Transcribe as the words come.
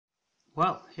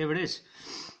Well, here it is.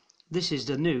 This is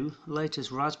the new,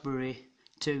 latest Raspberry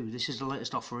 2. This is the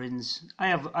latest offerings. I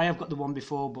have got the one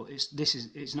before, but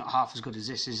it's not half as good as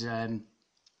this. Is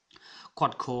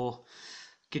quad core,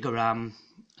 Giga RAM.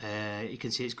 You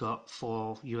can see it's got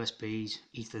 4 USBs,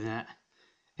 Ethernet,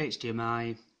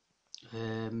 HDMI.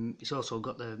 It's also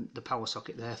got the power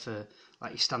socket there for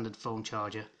like your standard phone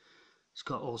charger. It's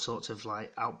got all sorts of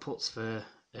like outputs for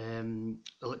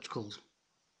electrical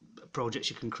projects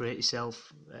you can create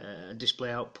yourself, display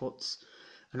outputs,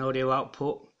 an audio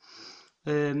output.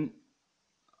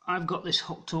 I've got this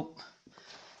hooked up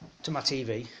to my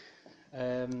TV.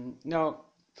 Now,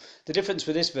 the difference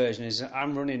with this version is that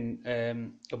I'm running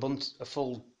Ubuntu, a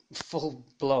full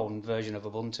blown version of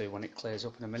Ubuntu when it clears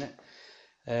up in a minute.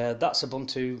 That's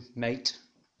Ubuntu Mate.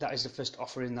 That is the first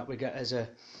offering that we get as a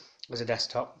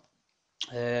desktop.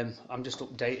 I'm just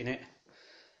updating it.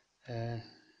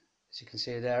 As you can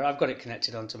see there, I've got it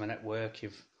connected onto my network.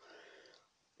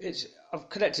 I've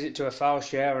connected it to a file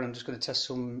share, and I'm just going to test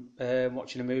some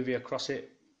watching a movie across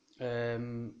it.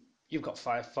 You've got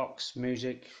Firefox,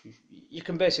 music. You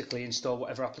can basically install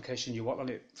whatever application you want on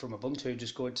it from Ubuntu.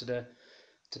 Just go into the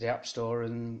App Store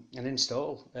and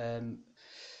install.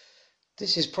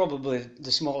 This is probably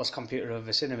the smallest computer I've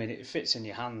ever seen. I mean, it fits in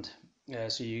your hand,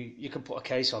 so you can put a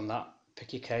case on that,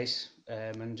 pick your case,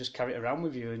 and just carry it around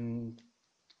with you and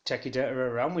take your data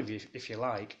around with you if you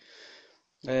like.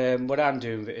 What I'm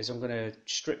doing with it is I'm going to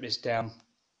strip this down.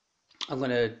 I'm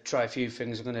going to try a few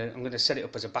things. I'm going to set it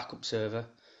up as a backup server.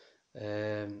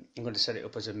 I'm going to set it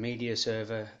up as a media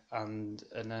server and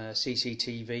a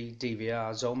CCTV,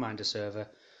 DVR, ZoneMinder server.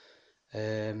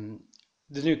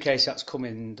 The new case that's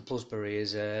coming, the Plusbury,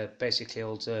 is basically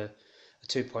holds a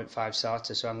 2.5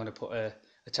 SATA, so I'm going to put a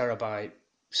terabyte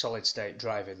solid state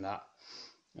drive in that,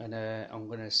 and I'm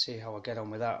going to see how I get on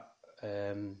with that.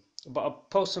 But I'll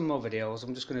post some more videos.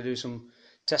 I'm just going to do some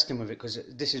testing with it because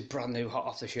this is brand new, hot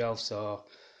off the shelf, so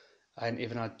I haven't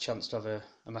even had a chance to have a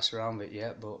mess around with it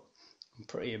yet, but I'm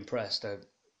pretty impressed.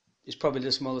 It's probably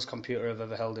the smallest computer I've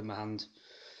ever held in my hand.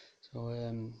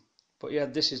 So, but yeah,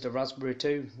 this is the Raspberry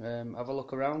 2. Have a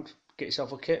look around, get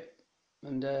yourself a kit,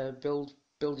 and build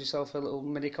yourself a little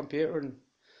mini computer and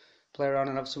play around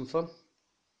and have some fun.